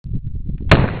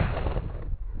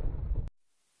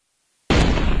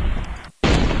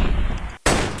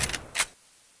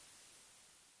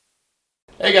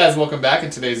Hey guys, welcome back. In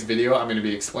today's video, I'm going to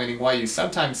be explaining why you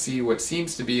sometimes see what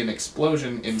seems to be an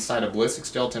explosion inside a ballistic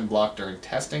gelatin block during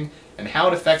testing and how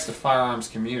it affects the firearms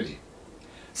community.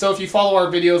 So if you follow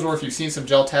our videos or if you've seen some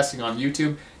gel testing on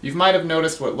YouTube, you might have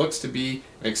noticed what looks to be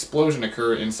an explosion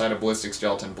occur inside a ballistic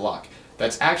gelatin block.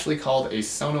 That's actually called a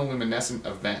sonoluminescent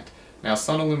event. Now,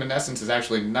 sonoluminescence is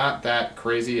actually not that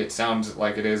crazy. It sounds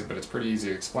like it is, but it's pretty easy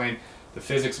to explain. The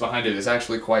physics behind it is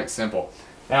actually quite simple.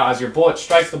 Now, as your bullet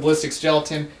strikes the ballistic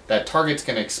gelatin, that target's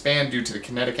going to expand due to the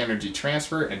kinetic energy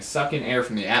transfer and suck in air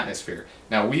from the atmosphere.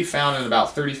 Now, we found in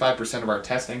about 35% of our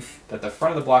testing that the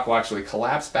front of the block will actually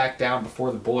collapse back down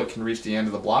before the bullet can reach the end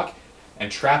of the block and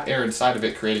trap air inside of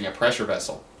it, creating a pressure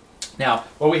vessel. Now,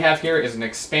 what we have here is an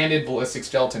expanded ballistic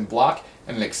gelatin block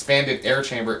and an expanded air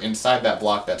chamber inside that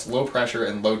block that's low pressure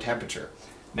and low temperature.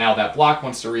 Now, that block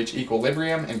wants to reach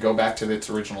equilibrium and go back to its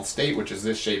original state, which is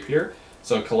this shape here.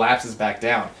 So it collapses back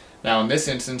down. Now in this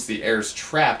instance, the air is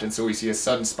trapped, and so we see a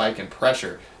sudden spike in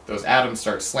pressure. Those atoms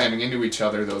start slamming into each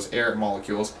other, those air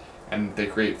molecules, and they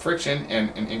create friction, and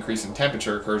an increase in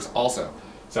temperature occurs also.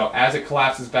 So as it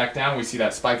collapses back down, we see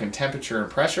that spike in temperature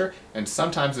and pressure, and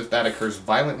sometimes if that occurs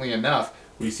violently enough,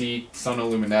 we see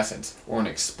sonoluminescence, or an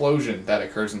explosion that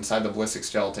occurs inside the ballistic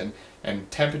gelatin, and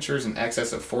temperatures in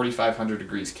excess of 4,500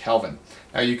 degrees Kelvin.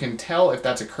 Now you can tell if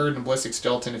that's occurred in ballistic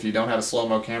gelatin if you don't have a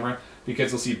slow-mo camera,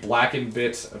 because you'll see blackened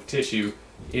bits of tissue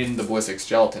in the ballistic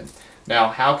gelatin. Now,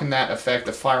 how can that affect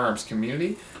the firearms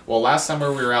community? Well, last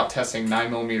summer we were out testing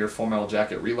 9mm full metal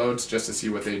jacket reloads just to see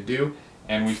what they do,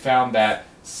 and we found that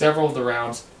several of the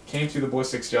rounds came through the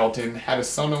ballistic gelatin, had a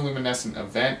sonoluminescent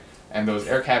event, and those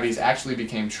air cavities actually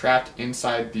became trapped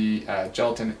inside the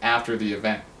gelatin after the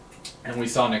event. And we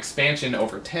saw an expansion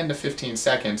over 10 to 15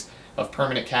 seconds of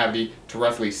permanent cavity to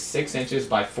roughly 6 inches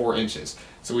by 4 inches.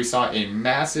 So we saw a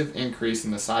massive increase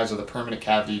in the size of the permanent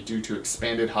cavity due to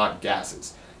expanded hot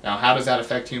gases. Now, how does that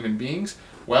affect human beings?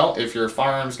 Well, if you're a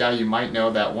firearms guy, you might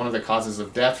know that one of the causes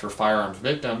of death for firearms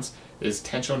victims is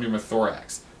tension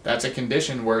pneumothorax. That's a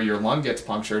condition where your lung gets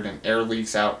punctured and air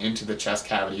leaks out into the chest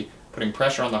cavity, putting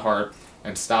pressure on the heart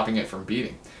and stopping it from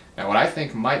beating. Now, what I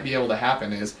think might be able to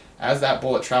happen is, as that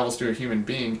bullet travels through a human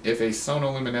being, if a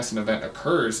sonoluminescent event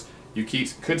occurs, you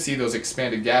could see those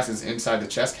expanded gases inside the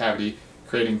chest cavity,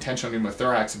 creating tension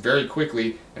pneumothorax very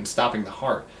quickly and stopping the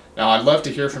heart. Now, I'd love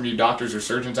to hear from you doctors or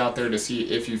surgeons out there to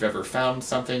see if you've ever found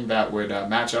something that would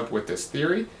match up with this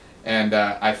theory. And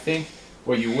I think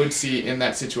what you would see in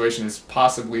that situation is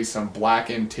possibly some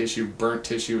blackened tissue, burnt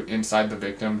tissue inside the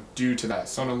victim due to that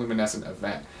sonoluminescent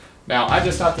event. Now, I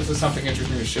just thought this was something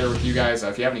interesting to share with you guys.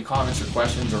 If you have any comments or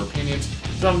questions or opinions,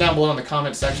 throw them down below in the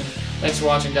comment section. Thanks for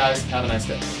watching, guys. Have a nice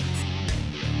day.